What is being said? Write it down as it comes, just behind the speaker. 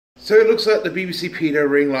So it looks like the BBC Pedo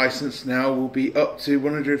Ring licence now will be up to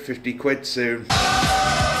 150 quid soon.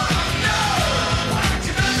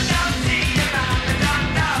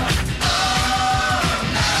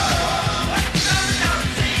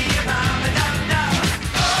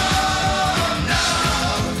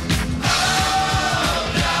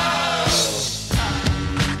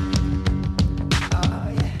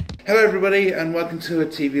 Hello everybody and welcome to a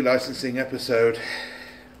TV licensing episode.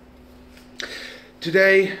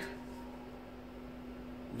 Today,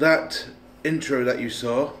 that intro that you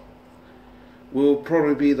saw will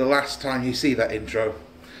probably be the last time you see that intro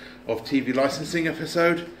of TV licensing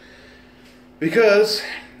episode, because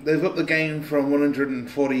they've upped the game from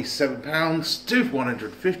 £147 to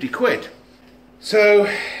 150 quid. So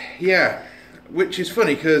yeah, which is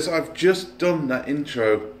funny because I've just done that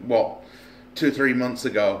intro, what, 2 or 3 months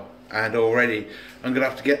ago, and already I'm going to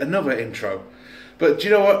have to get another intro. But do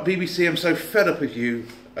you know what, BBC, I'm so fed up with you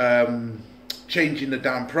changing the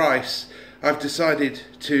damn price, I've decided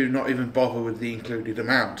to not even bother with the included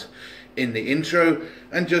amount in the intro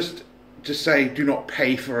and just say do not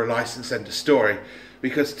pay for a license, end of story.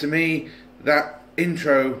 Because to me, that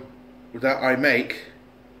intro that I make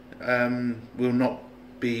will not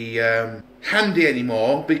be handy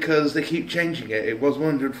anymore because they keep changing it. It was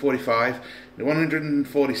 145,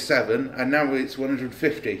 147, and now it's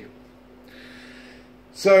 150.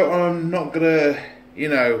 So I'm not gonna,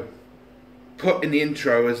 put in the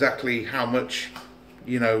intro exactly how much,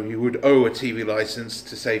 you would owe a TV license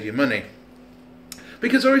to save you money,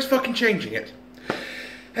 because they're always fucking changing it.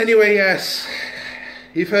 Anyway, yes,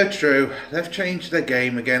 you've heard true. They've changed their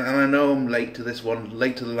game again, and I know I'm late to this one,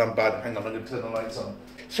 later than I'm bad. Hang on, I'm gonna turn the lights on.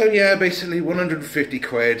 So yeah, basically 150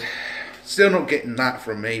 quid. Still not getting that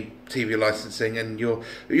from me, TV licensing, and you're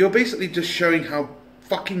basically just showing how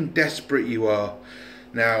fucking desperate you are.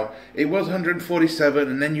 Now, it was 147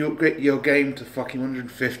 and then you upgrade your game to fucking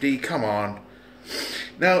 150, come on.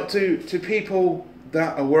 Now, to people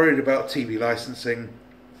that are worried about TV licensing,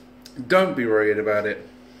 don't be worried about it.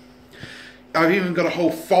 I've even got a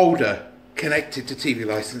whole folder connected to TV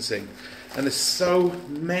licensing, and there's so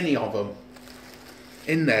many of them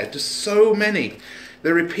in there, just so many.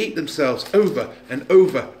 They repeat themselves over and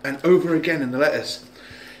over and over again in the letters.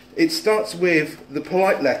 It starts with the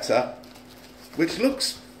polite letter, which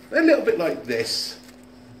looks a little bit like this,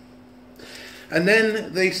 and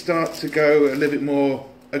then they start to go a little bit more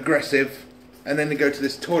aggressive, and then they go to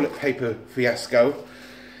this toilet paper fiasco.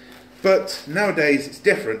 But nowadays it's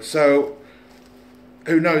different, so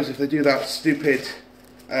who knows if they do that stupid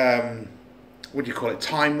what do you call it,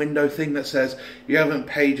 time window thing that says you haven't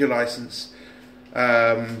paid your license,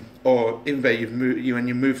 or even though when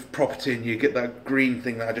you move property and you get that green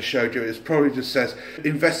thing that I just showed you, it probably just says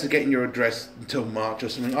investigating your address until March or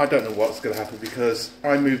something. I don't know what's going to happen because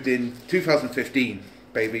I moved in 2015,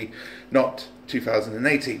 baby, not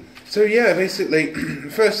 2018. So yeah, basically,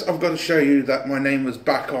 first I've got to show you that my name was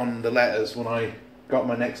back on the letters when I got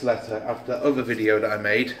my next letter after the other video that I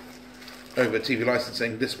made over TV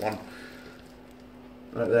licensing. This one,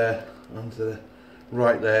 right there, onto the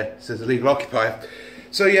right there, it says illegal occupier.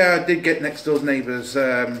 So yeah, I did get next door's neighbour's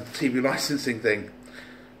TV licensing thing,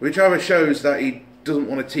 which either shows that he doesn't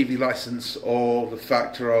want a TV licence or the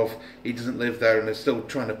factor of he doesn't live there and they're still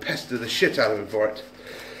trying to pester the shit out of him for it.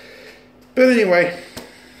 But anyway,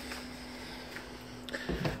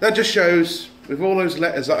 that just shows, with all those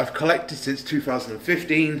letters that I've collected since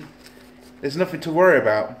 2015, there's nothing to worry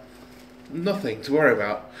about. Nothing to worry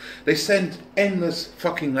about. They send endless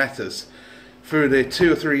fucking letters through the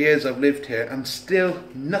 2 or 3 years I've lived here, and still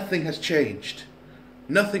nothing has changed.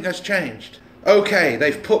 Nothing has changed. Okay,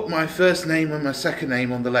 they've put my first name and my second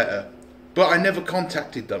name on the letter, but I never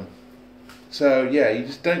contacted them. So yeah, you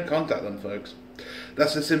just don't contact them, folks.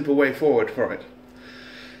 That's a simple way forward for it.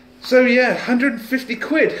 So yeah, 150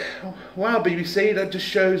 quid. Wow, BBC, that just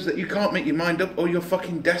shows that you can't make your mind up, or you're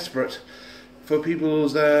fucking desperate for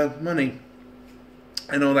people's money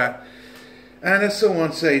and all that. And as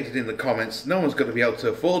someone said in the comments, no one's going to be able to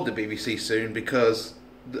afford the BBC soon, because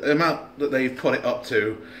the amount that they've put it up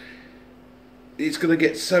to, it's going to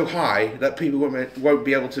get so high that people won't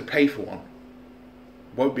be able to pay for one.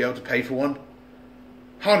 Won't be able to pay for one?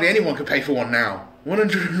 Hardly anyone can pay for one now.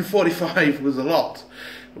 145 was a lot.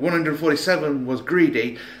 147 was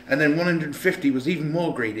greedy, and then 150 was even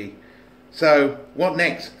more greedy. So, what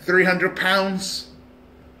next? £300?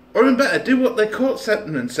 Or even better, do what their court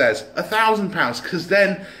settlement says, £1,000, because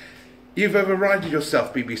then you've overrided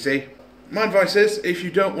yourself, BBC. My advice is, if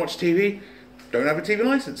you don't watch TV, don't have a TV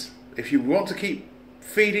licence. If you want to keep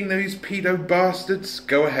feeding those pedo bastards,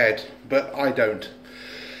 go ahead, but I don't.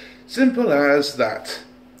 Simple as that.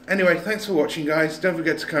 Anyway, thanks for watching, guys. Don't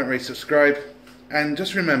forget to comment, rate, subscribe. And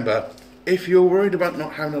just remember, if you're worried about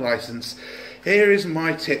not having a license, here is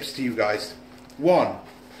my tips to you guys. 1.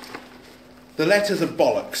 The letters are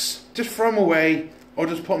bollocks. Just throw them away, or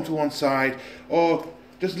just put them to one side, or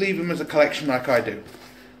just leave them as a collection like I do.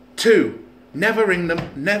 2. Never ring them,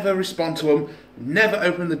 never respond to them, never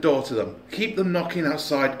open the door to them. Keep them knocking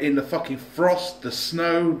outside in the fucking frost, the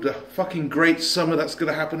snow, the fucking great summer that's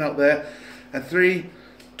going to happen out there. And 3,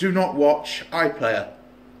 do not watch iPlayer.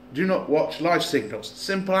 Do not watch live signals.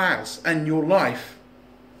 Simple as. And your life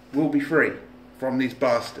will be free from these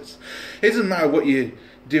bastards. It doesn't matter what you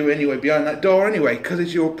do anyway behind that door anyway, because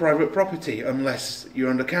it's your private property unless you're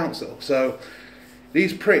under council. So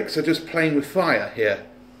these pricks are just playing with fire here.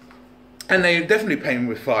 And they're definitely playing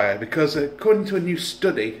with fire because according to a new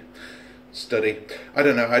study, I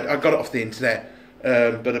don't know, I got it off the internet,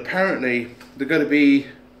 but apparently they're going to be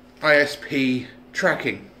ISP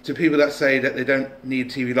tracking to people that say that they don't need a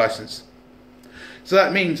TV license. So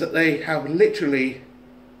that means that they have literally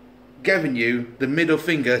given you the middle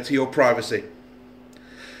finger to your privacy.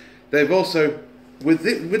 They've also, with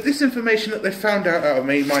this information that they found out of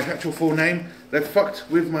me, my actual full name, they've fucked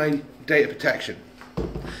with my data protection.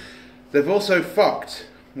 They've also fucked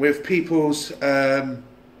with people's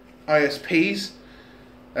ISPs,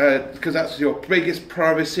 because that's your biggest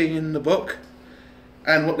privacy in the book.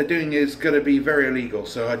 And what they're doing is going to be very illegal,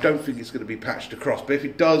 so I don't think it's going to be patched across. But if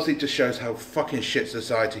it does, it just shows how fucking shit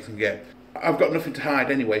society can get. I've got nothing to hide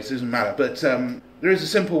anyway, so it doesn't matter. But there is a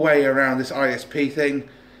simple way around this ISP thing.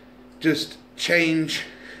 Just change,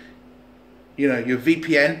 your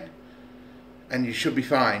VPN, and you should be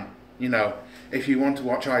fine. If you want to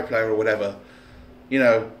watch iPlayer or whatever.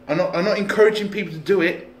 I'm not encouraging people to do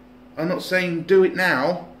it. I'm not saying do it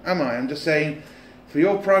now, am I? I'm just saying, for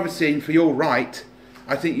your privacy and for your right,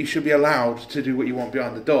 I think you should be allowed to do what you want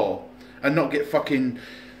behind the door and not get fucking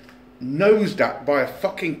nosed at by a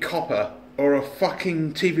fucking copper or a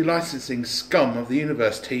fucking TV licensing scum of the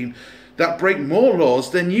universe team that break more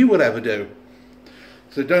laws than you will ever do.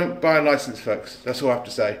 So don't buy a license, folks. That's all I have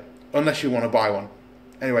to say. Unless you want to buy one.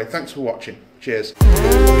 Anyway, thanks for watching. Cheers.